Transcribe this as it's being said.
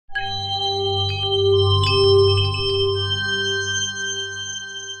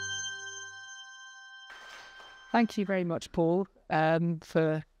Thank you very much, Paul,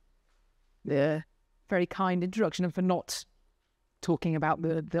 for the very kind introduction and for not talking about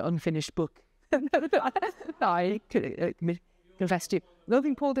the unfinished book. I confess to you. The other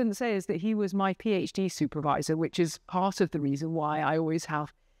thing Paul didn't say is that he was my PhD supervisor, which is part of the reason why I always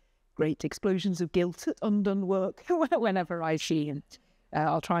have great explosions of guilt at undone work whenever I see, and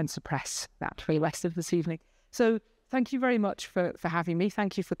I'll try and suppress that for the rest of this evening. So thank you very much for having me.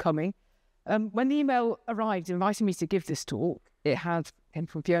 Thank you for coming. When the email arrived inviting me to give this talk, it had, came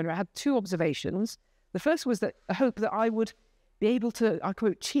from Fiona, I had two observations. The first was that I hope that I would be able to, I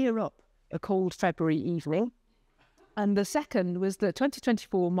quote, cheer up a cold February evening. And the second was that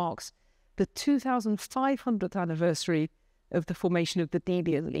 2024 marks the 2500th anniversary of the formation of the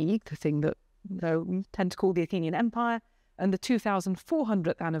Athenian League, the thing that we tend to call the Athenian Empire, and the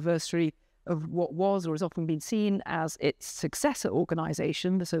 2400th anniversary of what was or has often been seen as its successor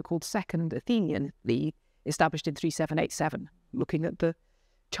organisation, the so-called Second Athenian League, established in 3787. Looking at the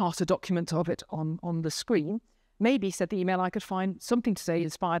charter document of it on the screen, maybe, said the email, I could find something to say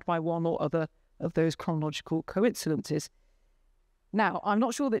inspired by one or other of those chronological coincidences. Now, I'm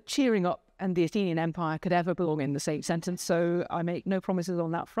not sure that cheering up and the Athenian Empire could ever belong in the same sentence, so I make no promises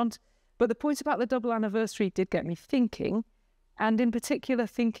on that front. But the point about the double anniversary did get me thinking, and in particular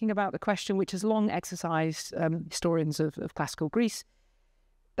thinking about the question which has long exercised historians of classical Greece.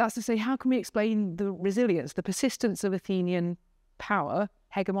 That's to say, how can we explain the resilience, the persistence of Athenian power,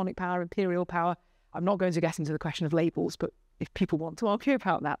 hegemonic power, imperial power? I'm not going to get into the question of labels, but if people want to argue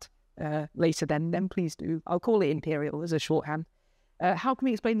about that later, then please do. I'll call it imperial as a shorthand. How can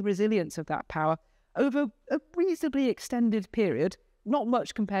we explain the resilience of that power over a reasonably extended period? Not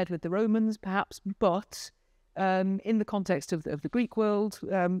much compared with the Romans, perhaps, but in the context of the Greek world,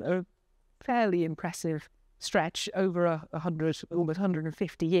 a fairly impressive stretch over 100, almost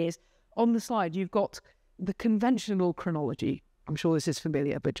 150 years. On the slide, you've got the conventional chronology. I'm sure this is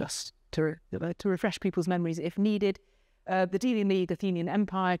familiar, but just to refresh people's memories if needed. The Athenian League, Athenian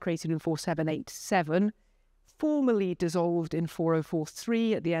Empire, created in 4787, formally dissolved in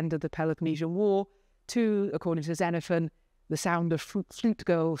 4043 at the end of the Peloponnesian War, to, according to Xenophon, the sound of flute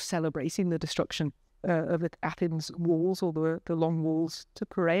girls celebrating the destruction of Athens' walls, or the long walls to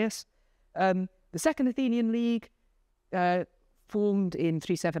Piraeus. The Second Athenian League, formed in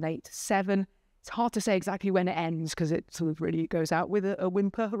 3787. It's hard to say exactly when it ends because it sort of really goes out with a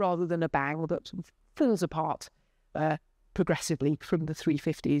whimper rather than a bang, that sort of falls apart progressively from the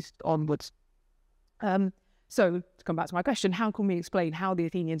 350s onwards. So to come back to my question, how can we explain how the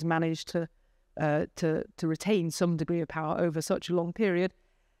Athenians managed to retain some degree of power over such a long period?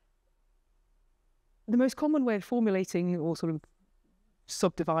 The most common way of formulating or sort of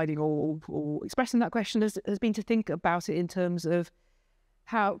subdividing or expressing that question has been to think about it in terms of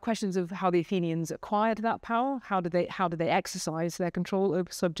questions of how the Athenians acquired that power, how did they exercise their control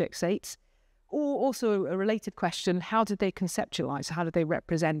over subject states, or also a related question, how did they conceptualize, how did they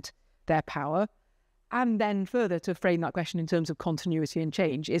represent their power? And then further to frame that question in terms of continuity and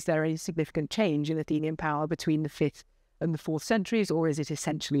change, is there a significant change in Athenian power between the 5th and the 4th centuries, or is it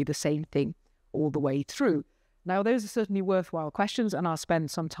essentially the same thing all the way through? Now, those are certainly worthwhile questions, and I'll spend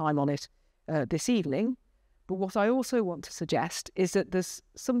some time on it this evening. But what I also want to suggest is that there's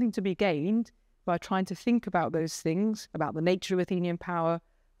something to be gained by trying to think about those things, about the nature of Athenian power,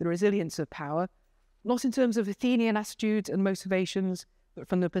 the resilience of power, not in terms of Athenian attitudes and motivations, but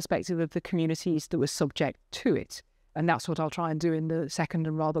from the perspective of the communities that were subject to it. And that's what I'll try and do in the second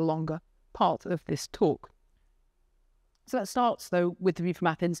and rather longer part of this talk. So that starts, though, with the view from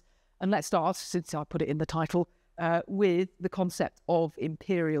Athens. And let's start, since I put it in the title, with the concept of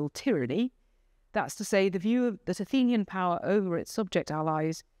imperial tyranny. That's to say, the view that Athenian power over its subject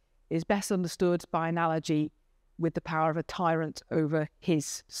allies is best understood by analogy with the power of a tyrant over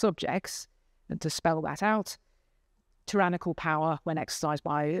his subjects. And to spell that out, tyrannical power, when exercised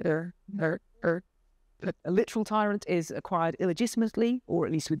by a literal tyrant, is acquired illegitimately, or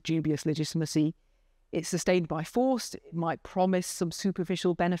at least with dubious legitimacy. It's sustained by force. It might promise some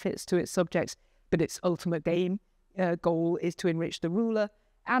superficial benefits to its subjects, but its ultimate goal is to enrich the ruler.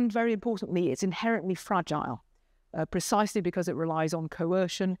 And very importantly, it's inherently fragile. Precisely because it relies on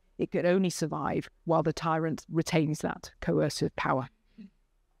coercion, it could only survive while the tyrant retains that coercive power.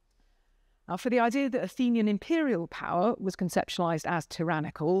 Now, for the idea that Athenian imperial power was conceptualized as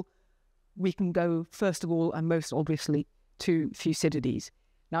tyrannical, we can go, first of all, and most obviously, to Thucydides.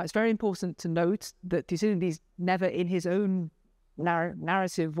 Now, it's very important to note that Thucydides never in his own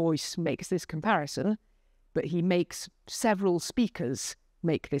narrative voice makes this comparison, but he makes several speakers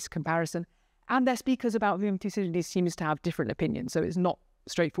make this comparison, and they're speakers about whom Thucydides seems to have different opinions. So it's not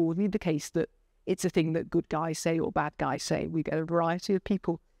straightforwardly the case that It's a thing that good guys say or bad guys say. We get a variety of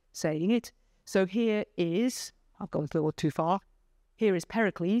people saying it. So here is, I've gone a little too far, here is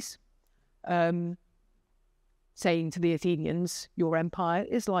Pericles saying to the Athenians, your empire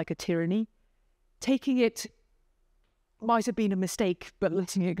is like a tyranny. Taking it might have been a mistake, but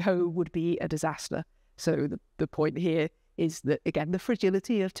letting it go would be a disaster. So the point here is that, again, the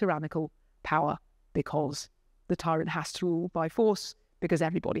fragility of tyrannical power, because the tyrant has to rule by force because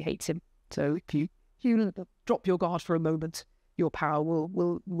everybody hates him. So if you drop your guard for a moment, your power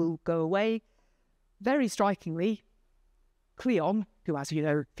will go away. Very strikingly, Cleon, who, as you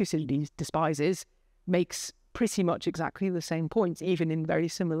know, Thucydides despises, makes pretty much exactly the same points, even in very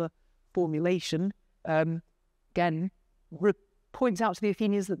similar formulation. Again, points out to the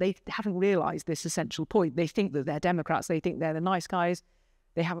Athenians that they haven't realised this essential point. They think that they're democrats, they think they're the nice guys.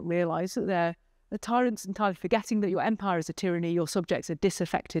 They haven't realised that they're the tyrants, entirely forgetting that your empire is a tyranny, your subjects are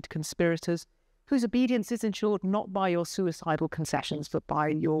disaffected conspirators, whose obedience is ensured not by your suicidal concessions, but by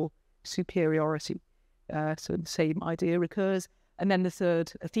your superiority. So the same idea recurs. And then the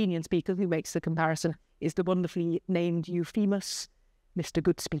third Athenian speaker who makes the comparison is the wonderfully named Euphemus, Mr.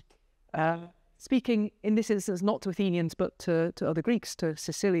 Goodspeak. Speaking in this instance not to Athenians but to other Greeks, to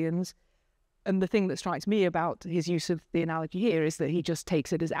Sicilians. And the thing that strikes me about his use of the analogy here is that he just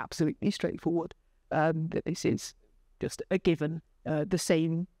takes it as absolutely straightforward, that this is just a given. The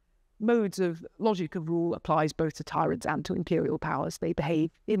same modes of logic of rule applies both to tyrants and to imperial powers. They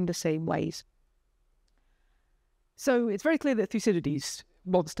behave in the same ways. So it's very clear that Thucydides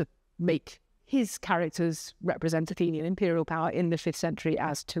wants to make his characters represent Athenian imperial power in the 5th century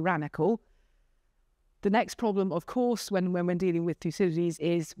as tyrannical. The next problem, of course, when we're dealing with Thucydides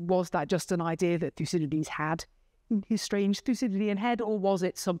is, was that just an idea that Thucydides had in his strange Thucydidean head, or was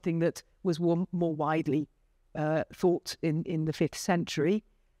it something that was more widely thought in the 5th century?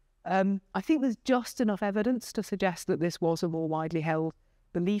 I think there's just enough evidence to suggest that this was a more widely held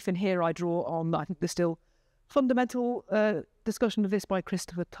belief, and here I draw on, I think, the still fundamental discussion of this by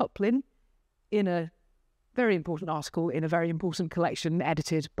Christopher Tuplin in a very important article in a very important collection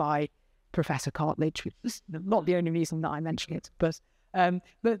edited by Professor Cartledge, which is not the only reason that I mention it, but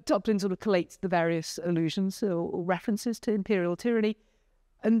Tuplin sort of collates the various allusions or references to imperial tyranny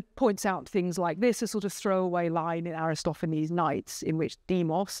and points out things like this, a sort of throwaway line in Aristophanes' Nights, in which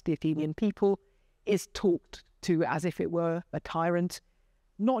Demos, the Athenian people, is talked to as if it were a tyrant,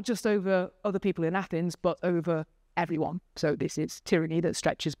 not just over other people in Athens, but over everyone. So this is tyranny that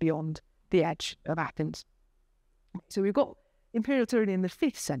stretches beyond the edge of Athens. So we've got imperial tyranny in the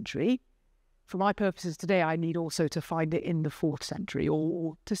 5th century. For my purposes today, I need also to find it in the 4th century,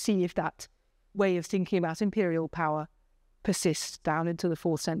 or to see if that way of thinking about imperial power persists down into the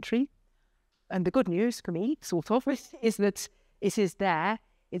 4th century. And the good news for me, sort of, is that it is there.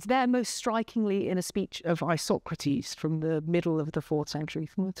 It's there most strikingly in a speech of Isocrates from the middle of the 4th century,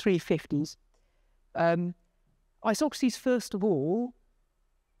 from the 350s. Isocrates, first of all,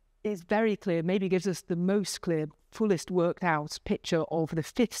 is very clear, maybe gives us the most clear, fullest worked out picture of the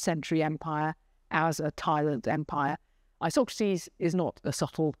 5th century empire as a tyrant empire. Isocrates is not a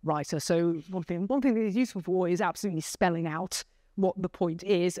subtle writer, so one thing that he's useful for is absolutely spelling out what the point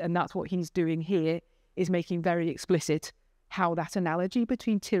is, and that's what he's doing here, is making very explicit how that analogy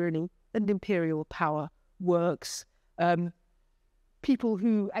between tyranny and imperial power works. People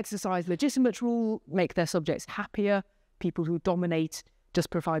who exercise legitimate rule make their subjects happier. People who dominate just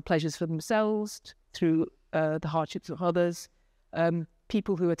provide pleasures for themselves through the hardships of others.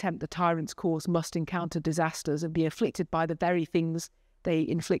 People who attempt the tyrant's cause must encounter disasters and be afflicted by the very things they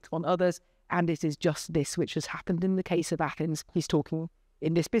inflict on others. And it is just this which has happened in the case of Athens. He's talking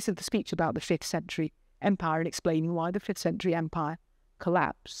in this bit of the speech about the 5th century empire and explaining why the 5th century empire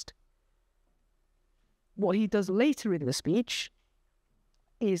collapsed. What he does later in the speech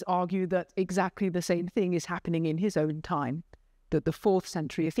is argue that exactly the same thing is happening in his own time, that the 4th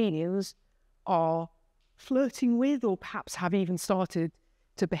century Athenians are flirting with, or perhaps have even started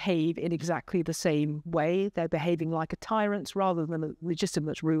to behave in exactly the same way. They're behaving like a tyrant rather than a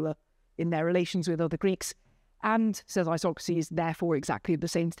legitimate ruler in their relations with other Greeks. And, says Isocrates, therefore exactly the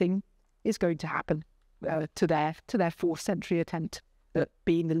same thing is going to happen to their 4th century attempt at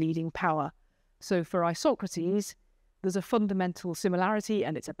being the leading power. So for Isocrates, there's a fundamental similarity,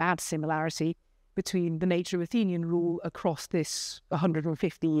 and it's a bad similarity, between the nature of Athenian rule across this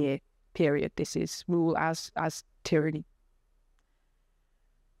 150-year period. This is rule as tyranny.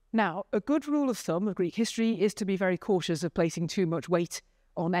 Now, a good rule of thumb of Greek history is to be very cautious of placing too much weight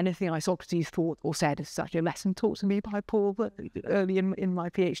on anything Isocrates thought or said. It's actually a lesson taught to me by Paul early in my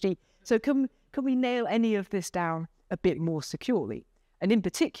PhD. So can we nail any of this down a bit more securely? And in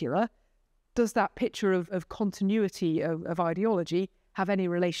particular, does that picture of continuity of ideology have any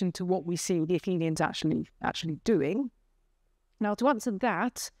relation to what we see the Athenians actually doing? Now, to answer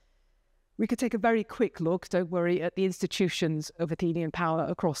that, we could take a very quick look, don't worry, at the institutions of Athenian power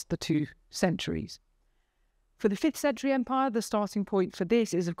across the 2 centuries. For the 5th century empire, the starting point for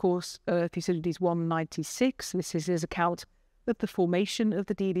this is, of course, Thucydides 196. This is his account of the formation of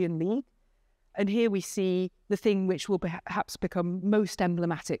the Delian League. And here we see the thing which will perhaps become most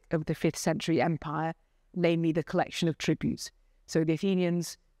emblematic of the 5th century empire, namely the collection of tributes. So the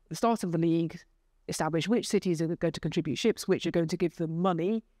Athenians, at the start of the league, establish which cities are going to contribute ships, which are going to give them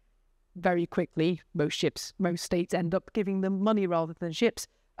money. Very quickly, most states end up giving them money rather than ships,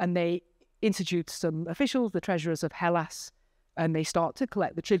 and they institute some officials, the treasurers of Hellas, and they start to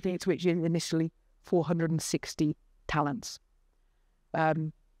collect the tributes, which is initially 460 talents.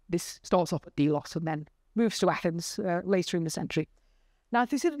 This starts off at Delos and then moves to Athens later in the century. Now,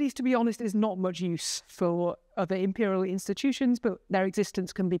 Thucydides, to be honest, is not much use for other imperial institutions, but their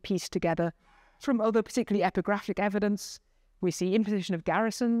existence can be pieced together from other particularly epigraphic evidence. We see imposition of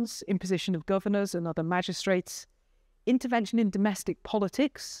garrisons, imposition of governors and other magistrates, intervention in domestic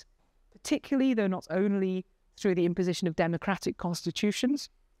politics, particularly, though not only, through the imposition of democratic constitutions,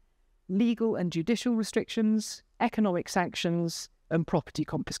 legal and judicial restrictions, economic sanctions, and property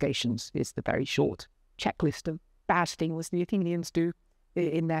confiscations is the very short checklist of bad things the Athenians do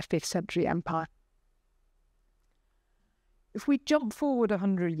in their 5th century empire. If we jump forward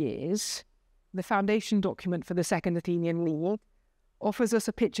 100 years, the foundation document for the Second Athenian League offers us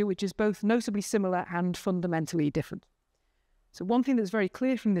a picture which is both notably similar and fundamentally different. So one thing that's very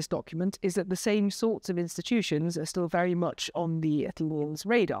clear from this document is that the same sorts of institutions are still very much on the Athenians'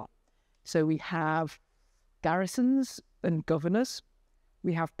 radar. So we have garrisons and governors,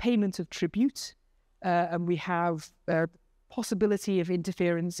 we have payment of tribute, and we have possibility of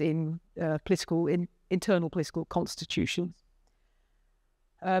interference in internal political constitutions.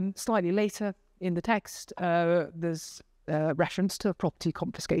 Slightly later in the text, there's reference to property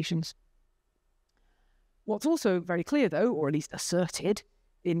confiscations. What's also very clear, though, or at least asserted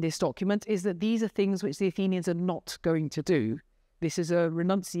in this document, is that these are things which the Athenians are not going to do. This is a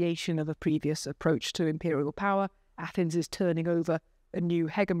renunciation of a previous approach to imperial power. Athens is turning over a new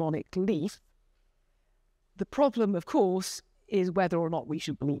hegemonic leaf. The problem, of course, is whether or not we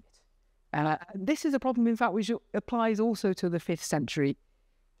should believe it. This is a problem, in fact, which applies also to the 5th century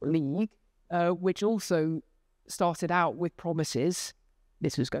League, which also started out with promises.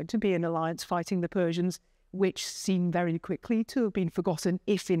 This was going to be an alliance fighting the Persians, which seemed very quickly to have been forgotten,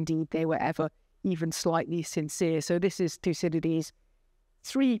 if indeed they were ever even slightly sincere. So this is Thucydides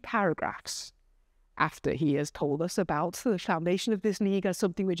 3 paragraphs after he has told us about the foundation of this league as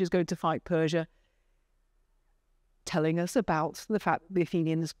something which is going to fight Persia, telling us about the fact that the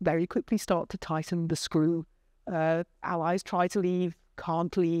Athenians very quickly start to tighten the screw. Allies try to leave,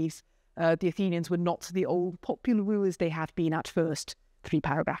 can't leave. The Athenians were not the old popular rulers they had been at first 3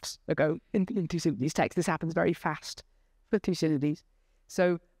 paragraphs ago in Thucydides' text. This happens very fast for Thucydides.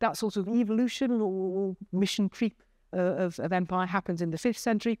 So that sort of evolution or mission creep of empire happens in the 5th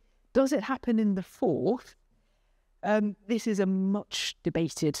century. Does it happen in the 4th? This is a much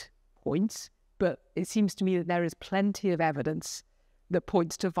debated point, but it seems to me that there is plenty of evidence that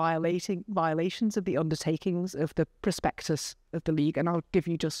points to violations of the undertakings of the prospectus of the League, and I'll give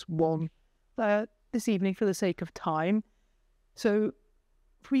you just one this evening for the sake of time. So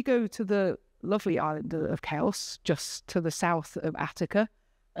if we go to the lovely island of Chaos, just to the south of Attica,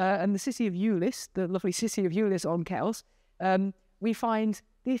 and the city of Elis, the lovely city of Elis on Chaos, we find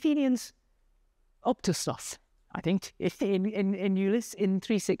the Athenians up to stuff, I think, in Elis in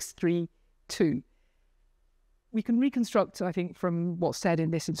 3632. We can reconstruct, I think, from what's said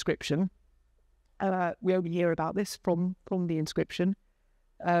in this inscription. We only hear about this from the inscription.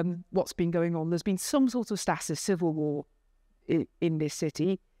 What's been going on? There's been some sort of stasis, civil war in this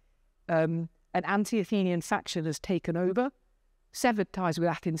city. An anti-Athenian faction has taken over, severed ties with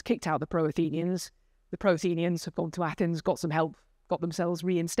Athens, kicked out the pro-Athenians. The pro-Athenians have gone to Athens, got some help, got themselves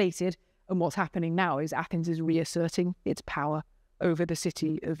reinstated, and what's happening now is Athens is reasserting its power over the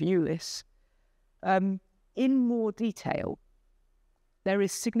city of Elis. In more detail, there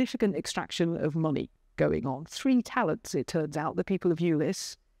is significant extraction of money going on. 3 talents, it turns out, the people of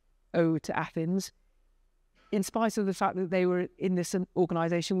Elis owe to Athens, in spite of the fact that they were in this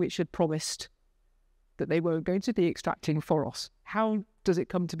organisation which had promised that they weren't going to be extracting Phoros. How does it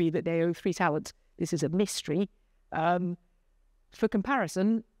come to be that they owe 3 talents? This is a mystery. For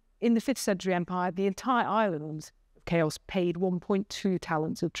comparison, in the 5th century empire, the entire island of Chaos paid 1.2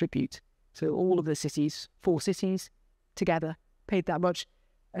 talents of tribute. So all of the cities, 4 cities together, paid that much.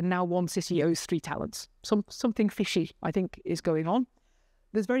 and now one city owes 3 talents. Something fishy, I think, is going on.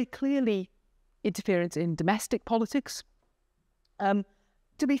 There's very clearly interference in domestic politics.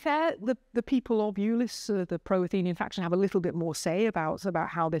 To be fair, the people of Ulyss, the pro-Athenian faction, have a little bit more say about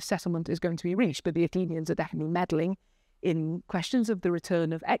how this settlement is going to be reached, but the Athenians are definitely meddling in questions of the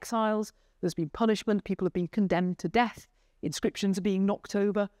return of exiles. There's been punishment, people have been condemned to death, inscriptions are being knocked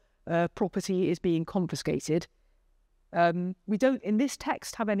over, property is being confiscated. We don't, in this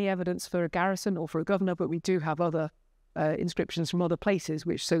text, have any evidence for a garrison or for a governor, but we do have other inscriptions from other places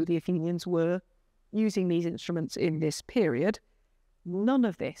which show the Athenians were using these instruments in this period. None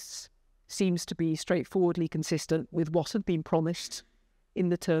of this seems to be straightforwardly consistent with what had been promised in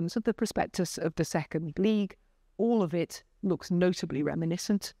the terms of the prospectus of the Second League. All of it looks notably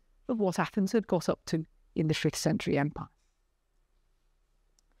reminiscent of what Athens had got up to in the 5th century empire.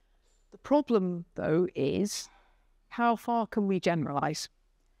 The problem, though, is how far can we generalise?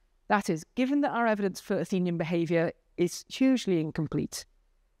 That is, given that our evidence for Athenian behaviour is hugely incomplete,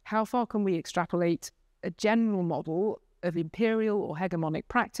 how far can we extrapolate a general model of imperial or hegemonic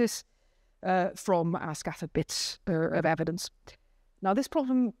practice from our scattered bits of evidence? Now, this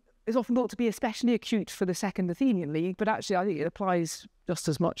problem is often thought to be especially acute for the Second Athenian League, but actually I think it applies just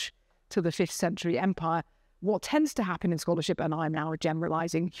as much to the 5th century empire. What tends to happen in scholarship, and I'm now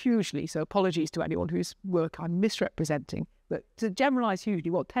generalising hugely, so apologies to anyone whose work I'm misrepresenting, but to generalise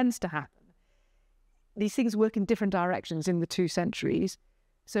hugely, what tends to happen, these things work in different directions in the 2 centuries.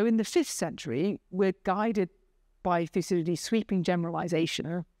 So in the 5th century, we're guided by Thucydides' sweeping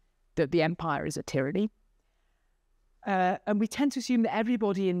generalisation that the empire is a tyranny. And we tend to assume that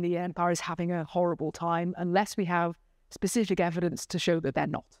everybody in the empire is having a horrible time unless we have specific evidence to show that they're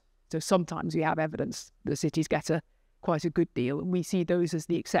not. So sometimes we have evidence the cities get quite a good deal, and we see those as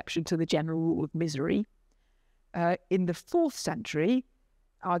the exception to the general rule of misery. In the 4th century,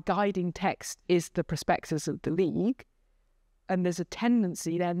 our guiding text is the prospectus of the League, and there's a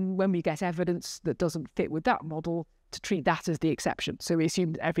tendency then, when we get evidence that doesn't fit with that model, to treat that as the exception. So we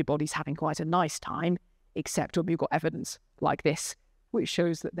assume that everybody's having quite a nice time, except when we've got evidence like this, which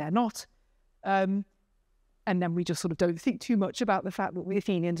shows that they're not. And then we just sort of don't think too much about the fact that the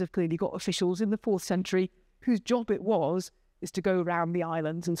Athenians have clearly got officials in the 4th century whose job it was is to go around the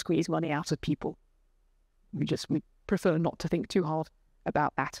islands and squeeze money out of people. We prefer not to think too hard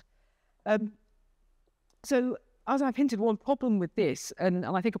about that. So, as I've hinted, one problem with this, and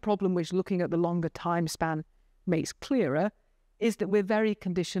I think a problem which looking at the longer time span makes clearer, is that we're very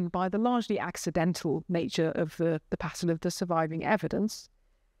conditioned by the largely accidental nature of the pattern of the surviving evidence.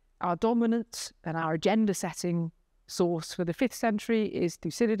 Our dominant and our agenda-setting source for the 5th century is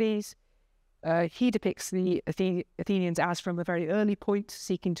Thucydides. He depicts the Athenians as, from a very early point,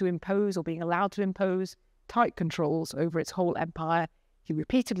 seeking to impose or being allowed to impose tight controls over its whole empire. He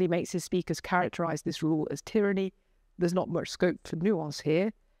repeatedly makes his speakers characterise this rule as tyranny. There's not much scope for nuance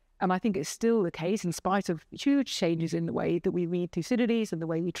here. And I think it's still the case, in spite of huge changes in the way that we read Thucydides and the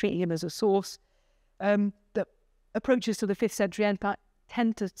way we treat him as a source, that approaches to the 5th century empire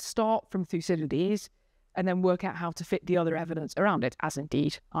tend to start from Thucydides and then work out how to fit the other evidence around it, as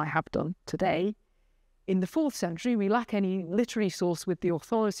indeed I have done today. In the 4th century, we lack any literary source with the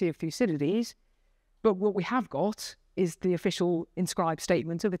authority of Thucydides, but what we have got is the official inscribed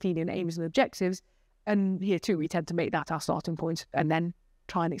statement of Athenian aims and objectives, and here too we tend to make that our starting point and then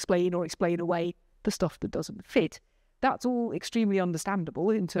try and explain or explain away the stuff that doesn't fit. That's all extremely understandable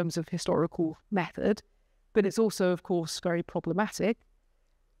in terms of historical method, but it's also, of course, very problematic,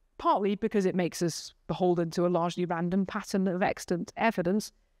 partly because it makes us beholden to a largely random pattern of extant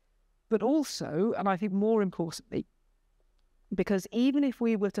evidence, but also, and I think more importantly, because even if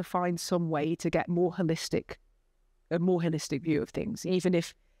we were to find some way to get a more holistic view of things, even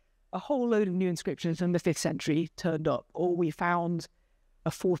if a whole load of new inscriptions from the 5th century turned up, or we found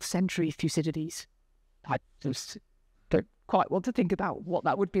a 4th century Thucydides, I just don't quite want to think about what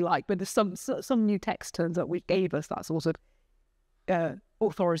that would be like, but some new text turns up which gave us that sort of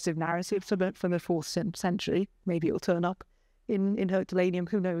authoritative narrative from the 4th century. Maybe it'll turn up in Herculaneum,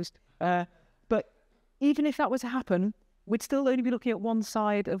 who knows. But even if that were to happen, we'd still only be looking at one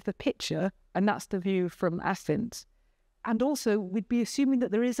side of the picture, and that's the view from Athens. And also, we'd be assuming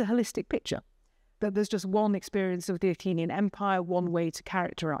that there is a holistic picture, that there's just one experience of the Athenian empire, one way to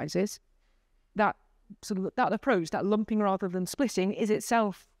characterise it. That approach, that lumping rather than splitting, is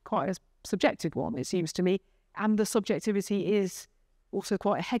itself quite a subjective one, it seems to me. And the subjectivity is also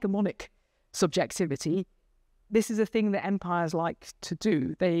quite a hegemonic subjectivity. This is a thing that empires like to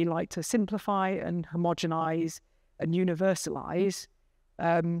do. They like to simplify and homogenise and universalise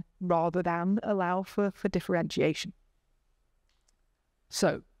rather than allow for differentiation.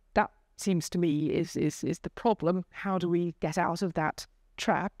 So that seems to me is the problem. How do we get out of that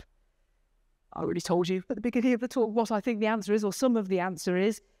trap? I already told you at the beginning of the talk what I think the answer is, or some of the answer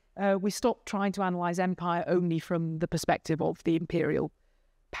is. We stop trying to analyse empire only from the perspective of the imperial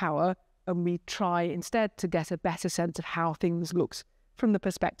power, and we try instead to get a better sense of how things looked from the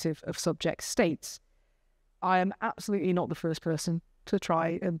perspective of subject states. I am absolutely not the first person to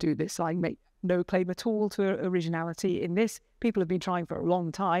try and do this. I make no claim at all to originality in this. People have been trying for a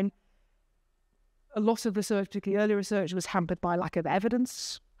long time. A lot of research, particularly early research, was hampered by lack of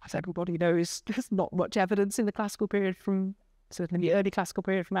evidence. As everybody knows, there's not much evidence in the classical period certainly the early classical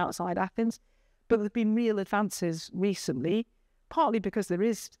period from outside Athens. But there have been real advances recently, partly because there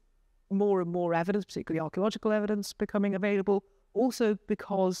is more and more evidence, particularly archaeological evidence, becoming available. Also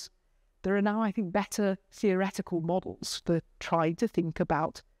because there are now, I think, better theoretical models for trying to think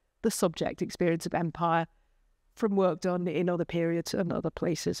about the subject experience of empire from work done in other periods and other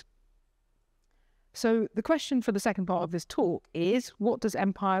places. So the question for the second part of this talk is, what does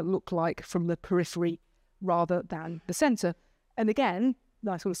empire look like from the periphery rather than the centre? And again,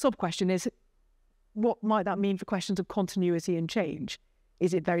 the sort of sub-question is, what might that mean for questions of continuity and change?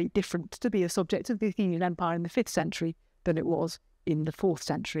 Is it very different to be a subject of the Athenian Empire in the 5th century than it was in the 4th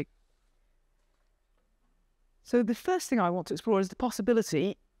century? So the first thing I want to explore is the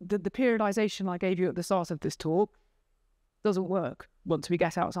possibility that the periodization I gave you at the start of this talk doesn't work once we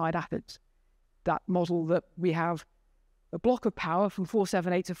get outside Athens. That model that we have a block of power from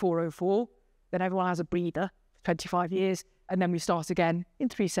 478 to 404, then everyone has a breather for 25 years, and then we start again in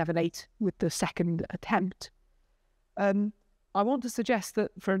 378 with the second attempt. I want to suggest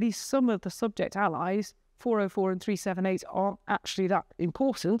that for at least some of the subject allies, 404 and 378 aren't actually that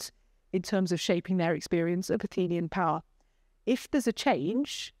important in terms of shaping their experience of Athenian power. If there's a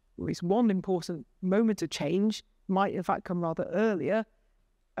change, or at least one important moment of change, might in fact come rather earlier,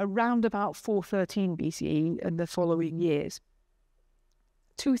 around about 413 BCE and the following years.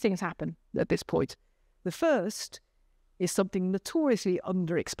 Two things happen at this point. The first is something notoriously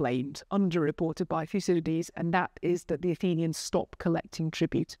underexplained, underreported by Thucydides, and that is that the Athenians stop collecting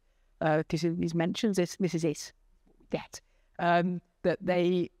tribute. Thucydides mentions it, this is it, that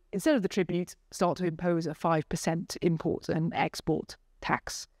they, instead of the tribute, start to impose a 5% import and export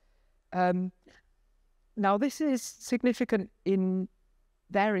tax. Now, this is significant in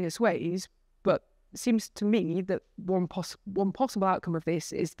various ways, but it seems to me that one possible outcome of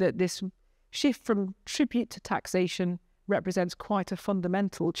this is that this shift from tribute to taxation represents quite a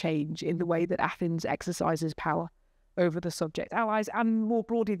fundamental change in the way that Athens exercises power over the subject allies, and more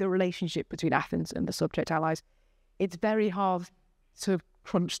broadly the relationship between Athens and the subject allies. It's very hard to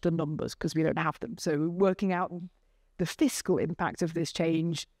crunch the numbers because we don't have them. So working out the fiscal impact of this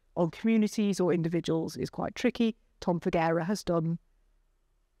change on communities or individuals is quite tricky. Tom Figuera has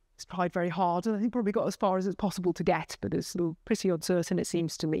tried very hard, and I think probably got as far as it's possible to get, but it's still pretty uncertain, it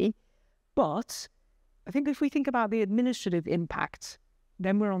seems to me. But I think if we think about the administrative impact,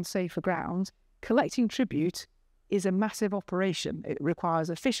 then we're on safer ground. Collecting tribute is a massive operation. It requires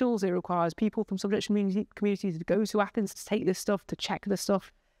officials, it requires people from subject communities to go to Athens to take this stuff, to check this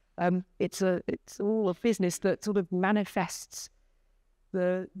stuff. It's all a business that sort of manifests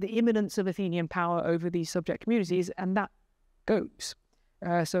the imminence of Athenian power over these subject communities, and that goes.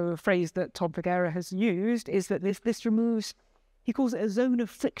 So a phrase that Tom Figuera has used is that this removes, he calls it a zone of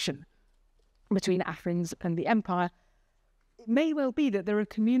friction between Athens and the empire. It may well be that there are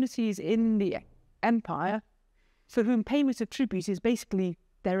communities in the empire for whom payment of tribute is basically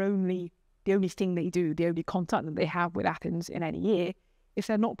the only thing they do, the only contact that they have with Athens in any year. If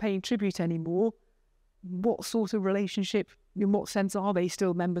they're not paying tribute anymore, what sort of relationship, in what sense are they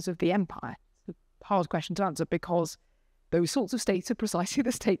still members of the empire? It's a hard question to answer because those sorts of states are precisely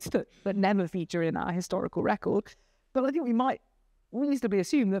the states that never feature in our historical record. But I think we might reasonably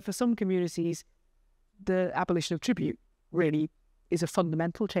assume that for some communities, the abolition of tribute really is a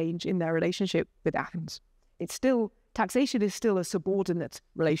fundamental change in their relationship with Athens. Taxation is still a subordinate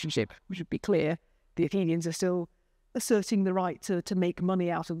relationship, which should be clear. The Athenians are still asserting the right to make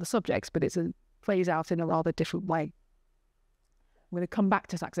money out of the subjects, but it plays out in a rather different way. I'm going to come back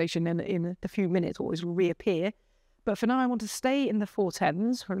to taxation in a few minutes, or it will reappear. But for now, I want to stay in the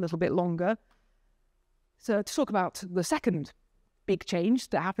 410s for a little bit longer. So to talk about the second big change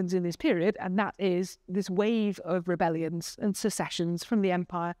that happens in this period, and that is this wave of rebellions and secessions from the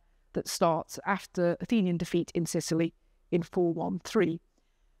empire that starts after Athenian defeat in Sicily in 413.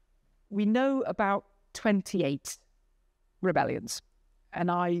 We know about 28 rebellions, and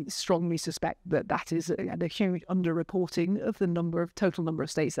I strongly suspect that is a huge underreporting of the total number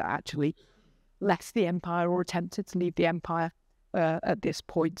of states that actually left the empire or attempted to leave the empire at this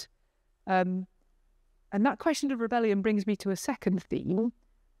point. And that question of rebellion brings me to a second theme.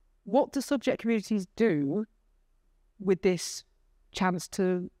 What do subject communities do with this chance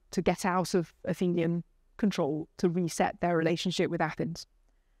to get out of Athenian control, to reset their relationship with Athens?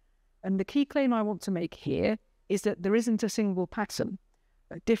 And the key claim I want to make here is that there isn't a single pattern.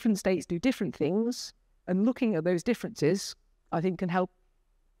 Different states do different things, and looking at those differences, I think, can help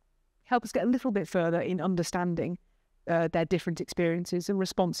us get a little bit further in understanding their different experiences and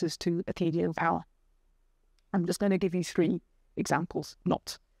responses to Athenian power. I'm just going to give you 3 examples,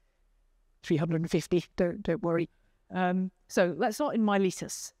 not 350, don't worry. So let's start in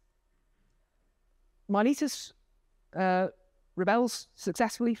Miletus. Miletus rebels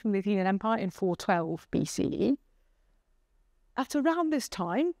successfully from the Athenian Empire in 412 BCE. At around this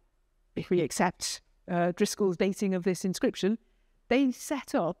time, if we accept Driscoll's dating of this inscription, they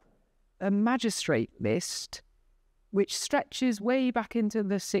set up a magistrate list which stretches way back into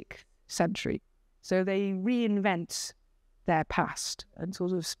the 6th century. So they reinvent their past and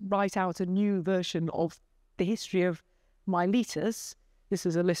sort of write out a new version of the history of Miletus. This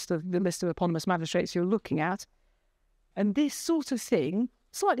is the list of eponymous magistrates you're looking at. And this sort of thing,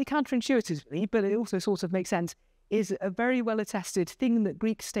 slightly counterintuitively, but it also sort of makes sense, is a very well-attested thing that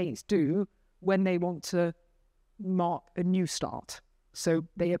Greek states do when they want to mark a new start. So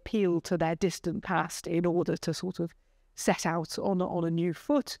they appeal to their distant past in order to sort of set out on a new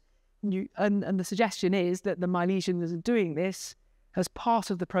foot. And the suggestion is that the Milesians are doing this as part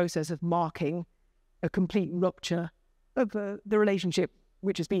of the process of marking a complete rupture of the relationship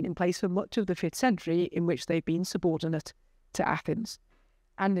which has been in place for much of the 5th century, in which they've been subordinate to Athens.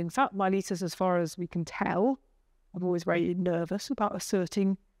 And in fact, Miletus, as far as we can tell, I'm always very nervous about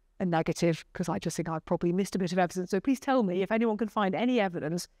asserting a negative, because I just think I've probably missed a bit of evidence. So please tell me if anyone can find any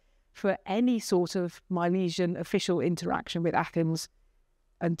evidence for any sort of Milesian official interaction with Athens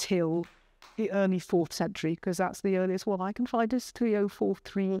until the early 4th century, because that's the earliest one I can find is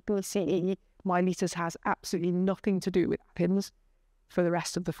 3043 BCE. Miletus has absolutely nothing to do with Athens for the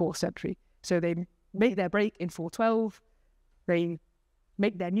rest of the 4th century. So they make their break in 412, they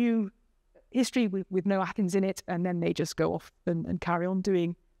make their new history with no Athens in it, and then they just go off and carry on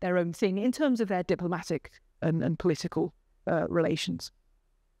doing their own thing in terms of their diplomatic and political relations.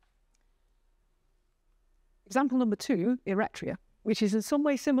 Example number 2, Eretria, which is in some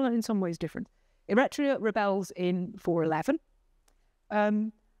ways similar, in some ways different. Eretria rebels in 411.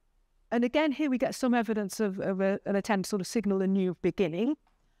 And again, here we get some evidence of an attempt to sort of signal a new beginning.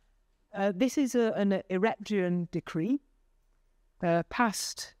 This is an Eretrian decree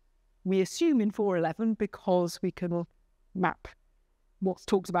passed, we assume, in 411 because we can map what's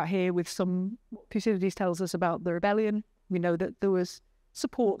talked about here with what Thucydides tells us about the rebellion. We know that there was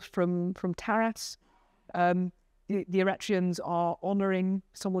support from Taras. The Eretrians are honouring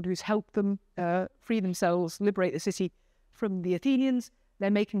someone who's helped them free themselves, liberate the city from the Athenians. They're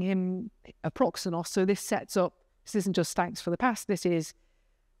making him a proxenos, so this isn't just thanks for the past, this is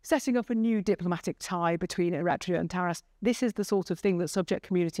setting up a new diplomatic tie between Eretria and Taras. This is the sort of thing that subject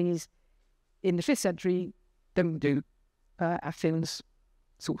communities in the 5th century don't do. Athens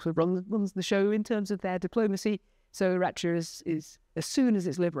sort of runs the show in terms of their diplomacy, so Eretria is, as soon as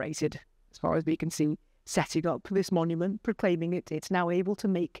it's liberated, as far as we can see, setting up this monument, proclaiming it's now able to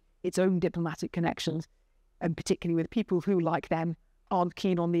make its own diplomatic connections, and particularly with people who, like them, aren't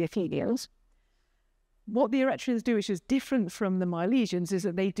keen on the Athenians. What the Eretrians do, which is different from the Milesians, is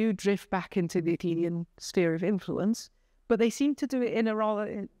that they do drift back into the Athenian sphere of influence, but they seem to do it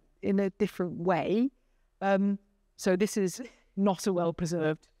in a different way. So this is not a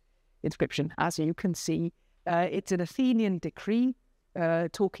well-preserved inscription, as you can see. It's an Athenian decree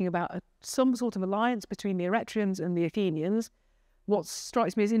talking about some sort of alliance between the Eretrians and the Athenians. What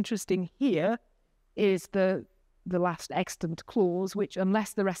strikes me as interesting here is the last extant clause, which,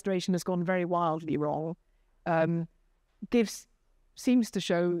 unless the restoration has gone very wildly wrong, seems to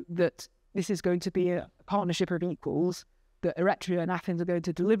show that this is going to be a partnership of equals, that Eretria and Athens are going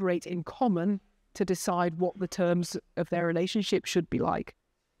to deliberate in common to decide what the terms of their relationship should be like.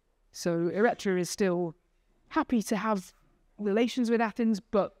 So Eretria is still happy to have relations with Athens,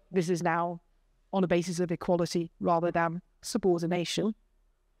 but this is now on a basis of equality rather than subordination.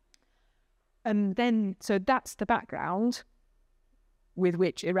 And then, so that's the background with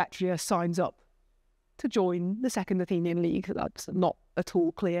which Eretria signs up to join the Second Athenian League. That's not at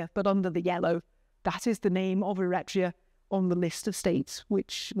all clear, but under the yellow, that is the name of Eretria on the list of states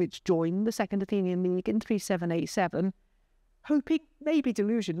which joined the Second Athenian League in 3787, hoping, maybe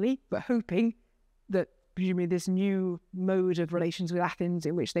delusionally, but hoping that presumably this new mode of relations with Athens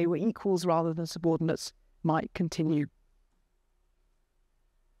in which they were equals rather than subordinates might continue.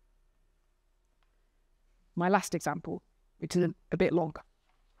 my last example, which is a bit longer,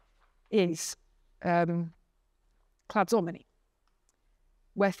 is cladsomany,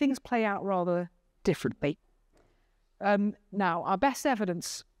 where things play out rather differently. Now, our best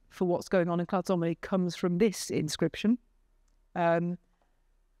evidence for what's going on in cladsomany comes from this inscription. I've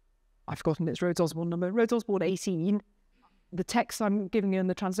forgotten its Rhodes Osborne number. Rhodes Osborne 18. The text I'm giving you in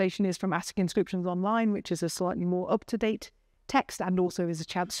the translation is from Attic Inscriptions Online, which is a slightly more up-to-date text, and also is a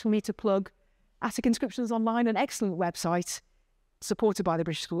chance for me to plug Attic Inscriptions Online, an excellent website supported by the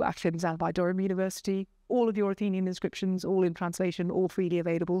British School of Athens and by Durham University. All of your Athenian inscriptions, all in translation, all freely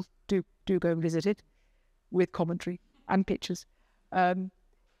available. Do go and visit it with commentary and pictures.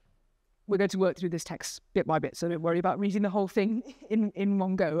 We're going to work through this text bit by bit, so don't worry about reading the whole thing in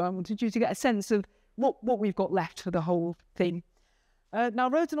one go. I wanted you to get a sense of what we've got left for the whole thing. Now,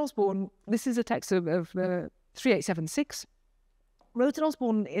 Rhodes and Osborne, this is a text of 3876. Rhodes and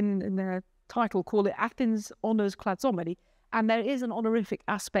Osborne, in their title, call it Athens Honours Cladsomany, and there is an honorific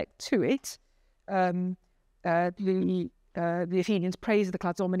aspect to it. The Athenians praise the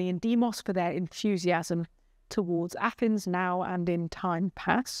cladsomany and demos for their enthusiasm towards Athens now and in time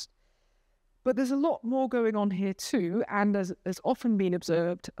past. But there's a lot more going on here too, and as has often been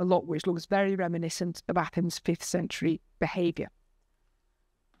observed, a lot which looks very reminiscent of Athens' 5th century behaviour.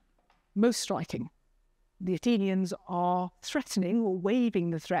 Most striking, the Athenians are threatening or waiving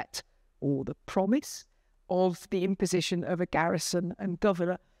the threat or the promise of the imposition of a garrison and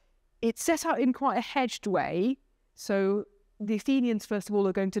governor. It's set out in quite a hedged way. So the Athenians, first of all,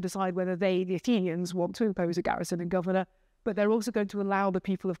 are going to decide whether they, the Athenians, want to impose a garrison and governor, but they're also going to allow the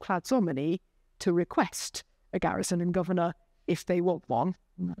people of cladsomany to request a garrison and governor if they want one.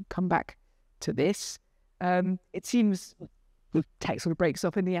 I'll come back to this. It seems the text sort of breaks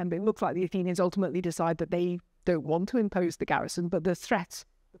up in the end, but it looks like the Athenians ultimately decide that they don't want to impose the garrison, but the threat,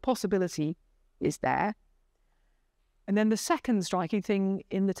 the possibility is there. And then the second striking thing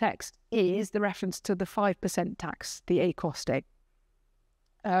in the text is the reference to the 5% tax, the akoste.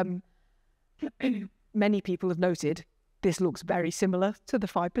 Many people have noted this looks very similar to the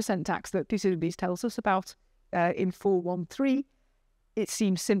 5% tax that Thucydides tells us about in 413. It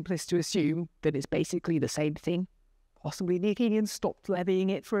seems simplest to assume that it's basically the same thing. Possibly the Athenians stopped levying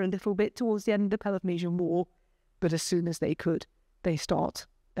it for a little bit towards the end of the Peloponnesian War, but as soon as they could, they start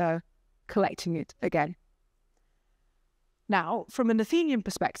collecting it again. Now, from an Athenian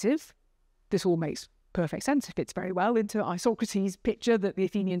perspective, this all makes perfect sense. It fits very well into Isocrates' picture that the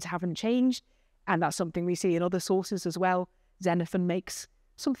Athenians haven't changed, and that's something we see in other sources as well. Xenophon makes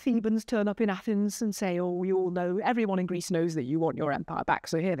some Thebans turn up in Athens and say, oh, we all know, everyone in Greece knows that you want your empire back,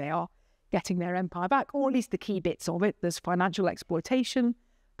 so here they are, getting their empire back, or at least the key bits of it. There's financial exploitation,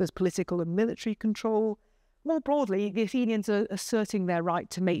 there's political and military control. More broadly, the Athenians are asserting their right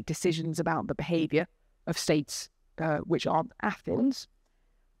to make decisions about the behaviour of states which aren't Athens.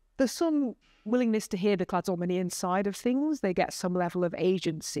 There's some willingness to hear the cladsomanian side of things. They get some level of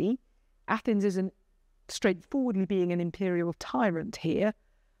agency. Athens isn't straightforwardly being an imperial tyrant here,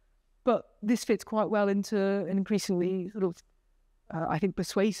 but this fits quite well into an increasingly sort of, I think,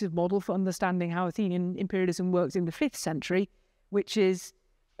 persuasive model for understanding how Athenian imperialism works in the 5th century, which is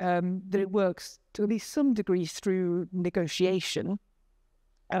that it works to at least some degree through negotiation.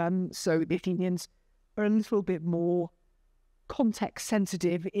 So the Athenians are a little bit more context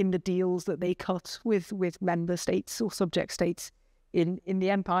sensitive in the deals that they cut with member states or subject states in the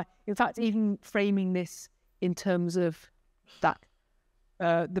empire. In fact, even framing this in terms of that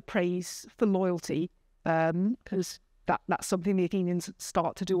the praise for loyalty, because that's something the Athenians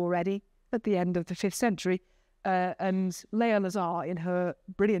start to do already at the end of the 5th century. And Leah Lazar, in her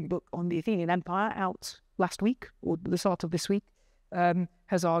brilliant book on the Athenian Empire, out last week or the start of this week,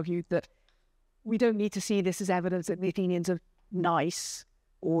 has argued that we don't need to see this as evidence that the Athenians are nice,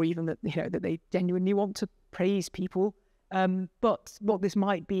 or even that that they genuinely want to praise people. But what this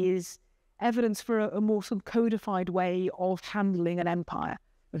might be is evidence for a more sort of codified way of handling an empire,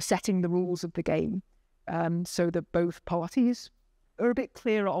 of setting the rules of the game, so that both parties are a bit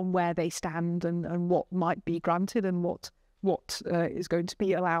clearer on where they stand and what might be granted and what is going to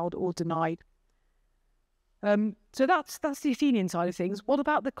be allowed or denied. So that's the Athenian side of things. What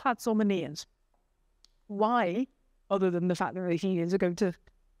about the cladsomanians? Why, other than the fact that the Athenians are going to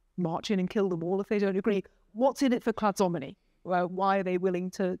march in and kill them all if they don't agree, what's in it for cladsomany? Well, why are they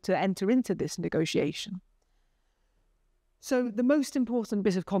willing to enter into this negotiation? So the most important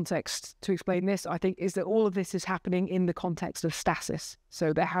bit of context to explain this, I think, is that all of this is happening in the context of stasis.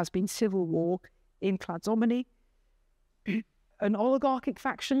 So there has been civil war in cladsomany. An oligarchic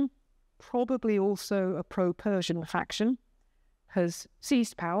faction, probably also a pro-Persian faction, has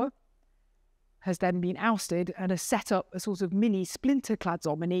seized power. has then been ousted and has set up a sort of mini splinter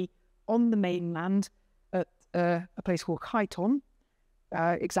Cladsomany on the mainland at a place called Chiton,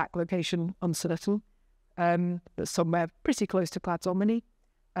 exact location uncertain, but somewhere pretty close to Cladsomany.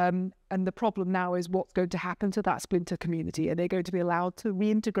 And the problem now is what's going to happen to that splinter community. Are they going to be allowed to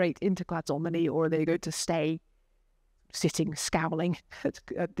reintegrate into Cladsomany, or are they going to stay sitting, scowling at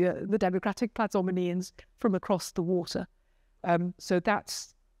the democratic Cladsomanians from across the water? So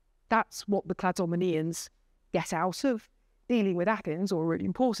that's what the Cladsomanians get out of dealing with Athens, or a really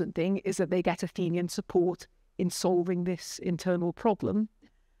important thing is that they get Athenian support in solving this internal problem.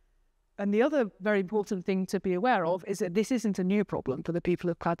 And the other very important thing to be aware of is that this isn't a new problem for the people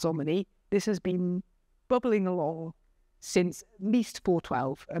of Cladsomany. This has been bubbling along since at least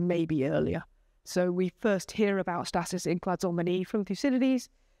 412 and maybe earlier. So we first hear about stasis in Cladsomany from Thucydides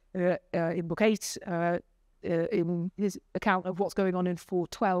in Book 8, in his account of what's going on in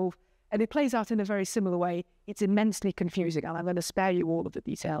 412. And it plays out in a very similar way. It's immensely confusing, and I'm going to spare you all of the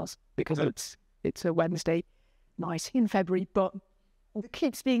details because it's a Wednesday night in February, but it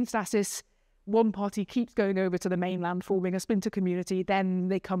keeps being stasis. One party keeps going over to the mainland, forming a splinter community, then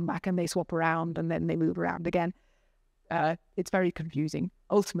they come back and they swap around, and then they move around again. It's very confusing.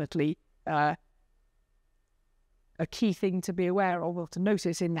 Ultimately, a key thing to be aware of or to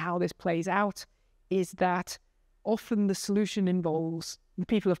notice in how this plays out is that often the solution involves the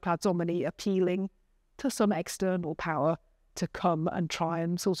people of Cladsomany appealing to some external power to come and try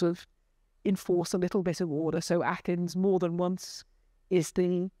and sort of enforce a little bit of order. So Athens, more than once, is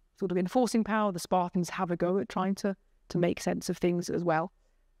the sort of enforcing power. The Spartans have a go at trying to make sense of things as well.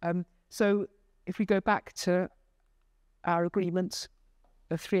 So if we go back to our agreement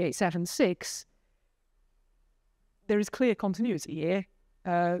of 3876, there is clear continuity here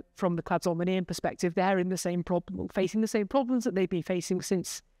from the Cladsomanian perspective. They're in the same problem, facing the same problems that they've been facing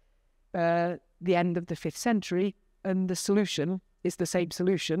since the end of the 5th century, and the solution is the same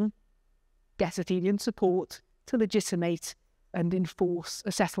solution: get Athenian support to legitimate and enforce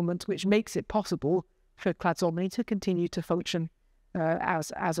a settlement which makes it possible for Cladsomany to continue to function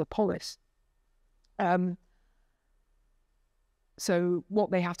as a polis. So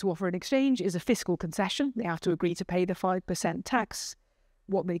what they have to offer in exchange is a fiscal concession. They have to agree to pay the 5% tax.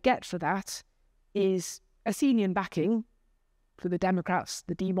 What they get for that is Athenian backing for the Democrats,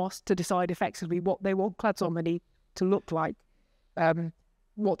 the demos, to decide effectively what they want Cladsomany to look like,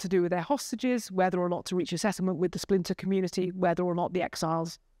 what to do with their hostages, whether or not to reach a settlement with the splinter community, whether or not the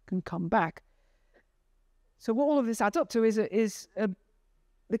exiles can come back. So what all of this adds up to is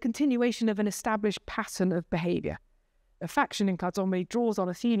the continuation of an established pattern of behaviour. A faction in Cladsomany draws on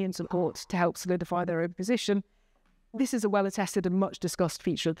Athenian support to help solidify their own position. This is a well-attested and much-discussed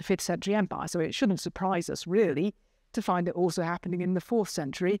feature of the 5th century empire, so it shouldn't surprise us, really, to find it also happening in the 4th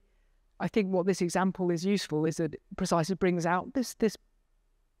century. I think what this example is useful is that it precisely brings out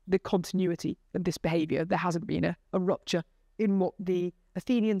the continuity of this behaviour. There hasn't been a rupture in what the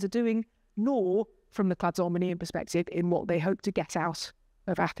Athenians are doing, nor, from the Cladsomanian perspective, in what they hope to get out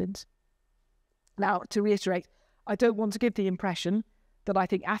of Athens. Now, to reiterate, I don't want to give the impression that I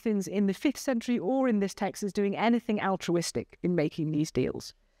think Athens in the 5th century or in this text is doing anything altruistic in making these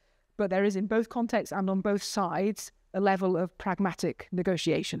deals. But there is, in both contexts and on both sides, a level of pragmatic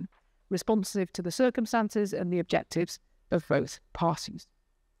negotiation, responsive to the circumstances and the objectives of both parties.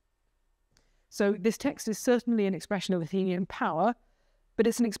 So this text is certainly an expression of Athenian power, but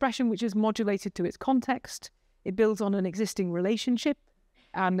it's an expression which is modulated to its context. It builds on an existing relationship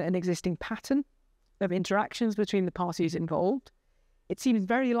and an existing pattern of interactions between the parties involved. It seems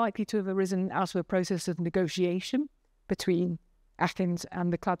very likely to have arisen out of a process of negotiation between Athens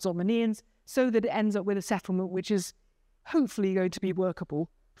and the Cladsomanians, so that it ends up with a settlement which is hopefully going to be workable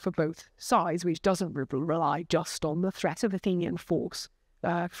for both sides, which doesn't rely just on the threat of Athenian force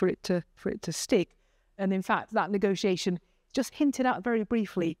for it to stick. And in fact, that negotiation just hinted at very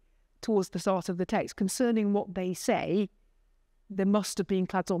briefly towards the start of the text concerning what they say. There must have been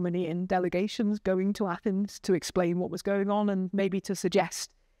Cladsomanian delegations going to Athens to explain what was going on and maybe to suggest,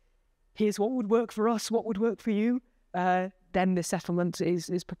 here's what would work for us, what would work for you. Then the settlement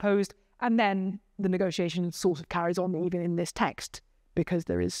is proposed, and then the negotiation sort of carries on even in this text, because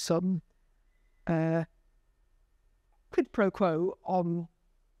there is some quid pro quo on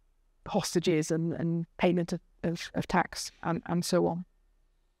hostages and payment of tax and so on.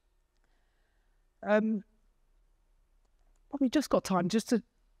 Probably just got time just to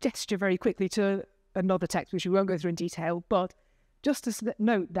gesture very quickly to another text, which we won't go through in detail, but just to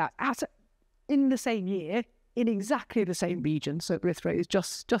note that in the same year, in exactly the same region, so Erythrae is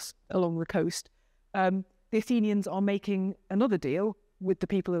just along the coast, the Athenians are making another deal with the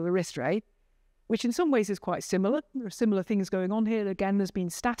people of Erythrae, which in some ways is quite similar. There are similar things going on here. Again, there's been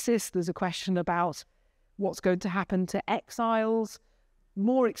stasis. There's a question about what's going to happen to exiles.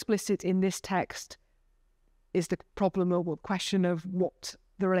 More explicit in this text is the problem or question of what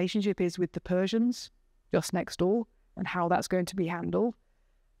the relationship is with the Persians just next door and how that's going to be handled.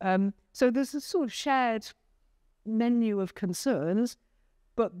 So there's a sort of shared menu of concerns,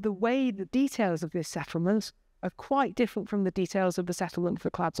 but the details of this settlement are quite different from the details of the settlement for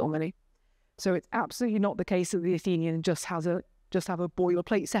Cladsomany. So it's absolutely not the case that the Athenians just have a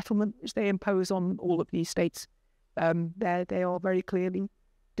boilerplate settlement which they impose on all of these states. They are very clearly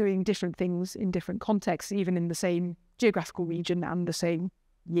doing different things in different contexts, even in the same geographical region and the same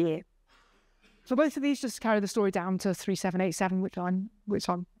year. So both of these just carry the story down to 3787, which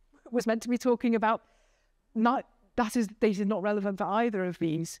I was meant to be talking about. This is not relevant for either of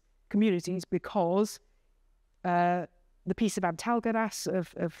these communities because the Peace of Antalgadas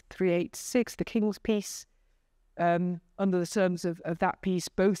of 386, the King's Peace, under the terms of that peace,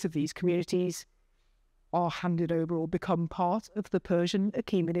 both of these communities are handed over or become part of the Persian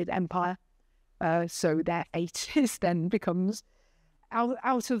Achaemenid Empire. So their fate then becomes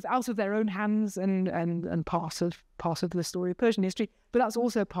out of their own hands and part of the story of Persian history. But that's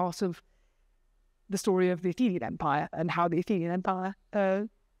also part of the story of the Athenian Empire and how the Athenian Empire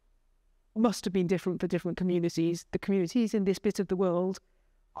must have been different for different communities. The communities in this bit of the world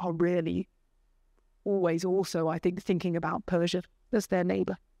are really always also, I think, thinking about Persia as their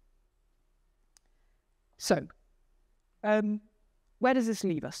neighbour. So, where does this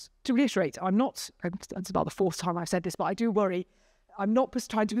leave us? To reiterate, it's about the fourth time I've said this, but I do worry, I'm not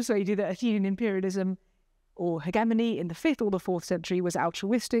trying to persuade you that Athenian imperialism or hegemony in the 5th or the 4th century was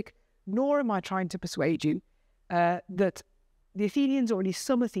altruistic, nor am I trying to persuade you that the Athenians, or at least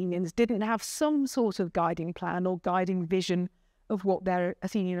some Athenians, didn't have some sort of guiding plan or guiding vision of what their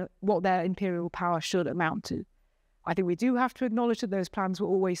imperial power should amount to. I think we do have to acknowledge that those plans were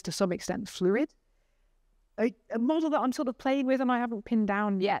always to some extent fluid. A model that I'm sort of playing with and I haven't pinned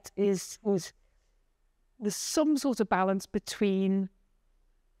down yet is there's some sort of balance between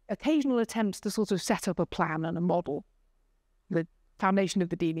occasional attempts to sort of set up a plan and a model, the foundation of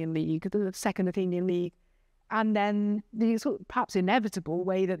the Athenian League, the Second Athenian League, and then the sort of perhaps inevitable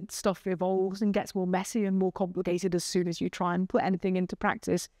way that stuff evolves and gets more messy and more complicated as soon as you try and put anything into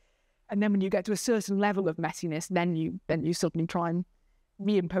practice. And then when you get to a certain level of messiness, then you suddenly try and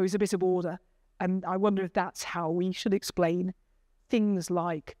reimpose a bit of order. And I wonder if that's how we should explain things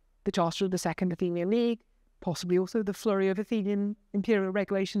like the Charter of the Second Athenian League, possibly also the flurry of Athenian imperial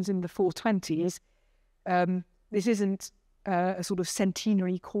regulations in the 420s. This isn't a sort of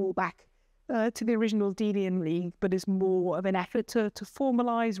centenary callback to the original Athenian League, but is more of an effort to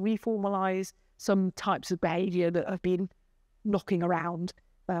formalise, reformalise some types of behaviour that have been knocking around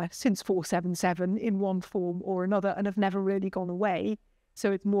since 477 in one form or another and have never really gone away.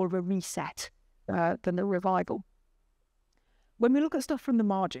 So it's more of a reset than a revival. When we look at stuff from the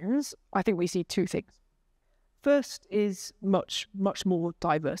margins, I think we see two things. First is much more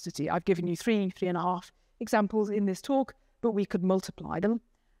diversity. I've given you three and a half examples in this talk, but we could multiply them.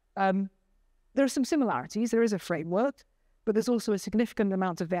 There are some similarities. There is a framework, but there's also a significant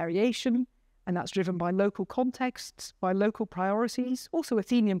amount of variation, and that's driven by local contexts, by local priorities, also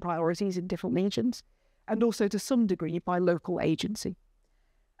Athenian priorities in different regions, and also to some degree by local agency.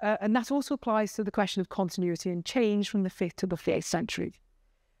 And that also applies to the question of continuity and change from the 5th to the 8th century.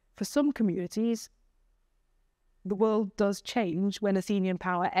 For some communities, the world does change when Athenian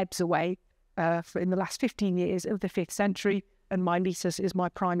power ebbs away in the last 15 years of the 5th century, and Miletus is my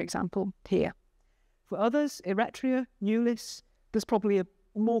prime example here. For others, Eretria, Eulis, there's probably a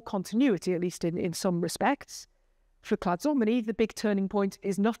more continuity, at least in some respects. For Cladsomany, the big turning point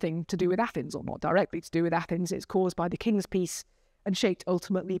is nothing to do with Athens, or not directly to do with Athens. It's caused by the King's Peace and shaped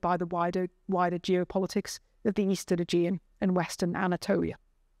ultimately by the wider geopolitics of the Eastern Aegean and Western Anatolia.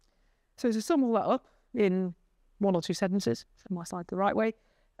 So to sum all that up in one or two sentences, from my slide the right way,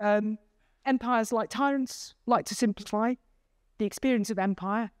 empires like tyrants like to simplify. The experience of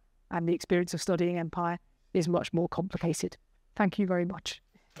empire and the experience of studying empire is much more complicated. Thank you very much.